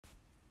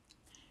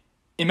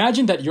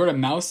Imagine that you're a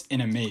mouse in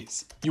a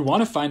maze. You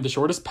want to find the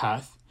shortest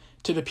path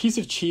to the piece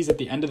of cheese at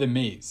the end of the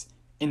maze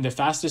in the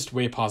fastest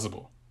way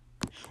possible.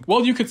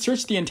 Well, you could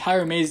search the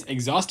entire maze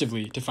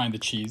exhaustively to find the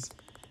cheese,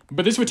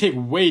 but this would take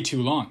way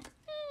too long.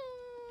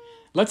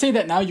 Let's say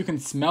that now you can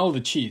smell the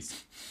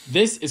cheese.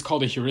 This is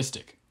called a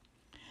heuristic.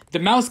 The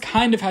mouse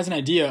kind of has an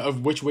idea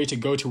of which way to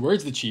go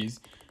towards the cheese.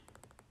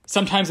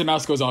 Sometimes the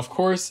mouse goes off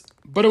course,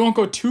 but it won't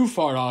go too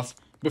far off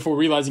before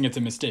realizing it's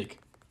a mistake.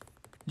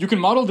 You can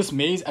model this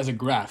maze as a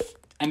graph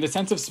and the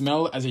sense of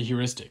smell as a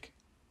heuristic.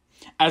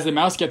 As the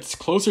mouse gets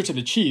closer to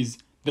the cheese,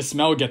 the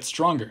smell gets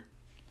stronger.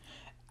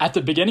 At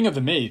the beginning of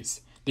the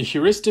maze, the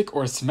heuristic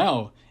or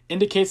smell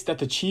indicates that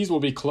the cheese will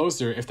be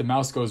closer if the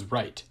mouse goes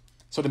right,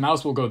 so the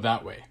mouse will go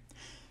that way.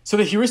 So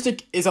the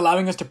heuristic is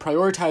allowing us to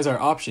prioritize our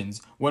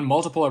options when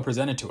multiple are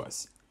presented to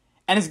us,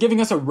 and is giving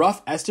us a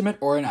rough estimate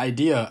or an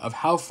idea of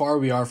how far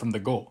we are from the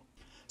goal.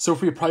 So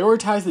if we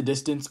prioritize the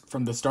distance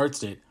from the start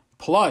state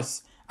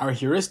plus our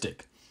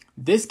heuristic,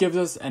 this gives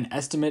us an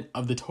estimate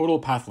of the total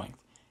path length,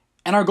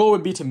 and our goal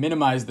would be to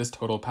minimize this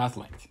total path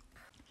length.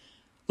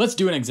 Let's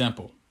do an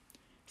example.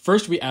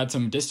 First, we add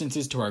some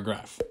distances to our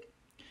graph.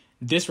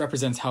 This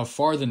represents how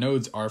far the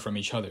nodes are from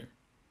each other.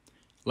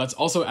 Let's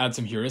also add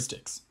some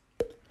heuristics.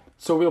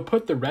 So we'll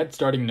put the red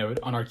starting node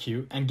on our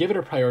queue and give it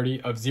a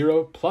priority of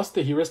 0 plus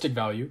the heuristic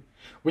value,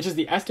 which is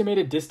the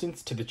estimated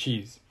distance to the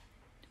cheese.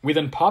 We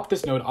then pop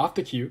this node off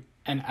the queue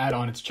and add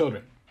on its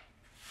children.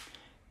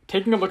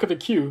 Taking a look at the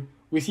queue,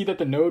 we see that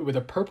the node with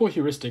a purple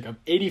heuristic of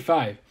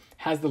 85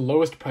 has the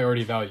lowest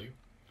priority value.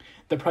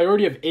 The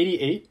priority of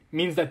 88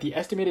 means that the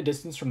estimated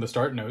distance from the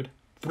start node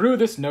through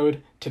this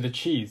node to the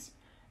cheese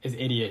is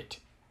 88.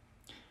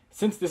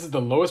 Since this is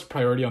the lowest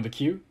priority on the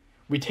queue,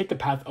 we take the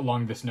path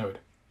along this node.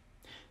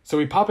 So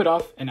we pop it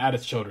off and add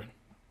its children.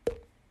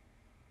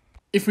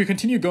 If we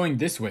continue going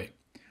this way,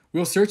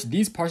 we'll search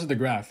these parts of the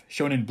graph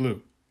shown in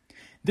blue.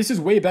 This is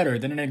way better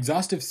than an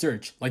exhaustive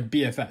search like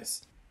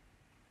BFS.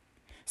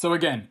 So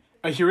again,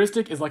 a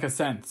heuristic is like a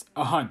sense,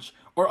 a hunch,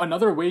 or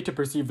another way to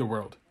perceive the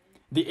world.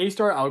 The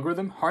A-star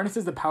algorithm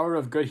harnesses the power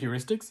of good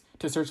heuristics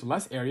to search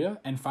less area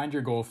and find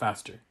your goal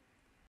faster.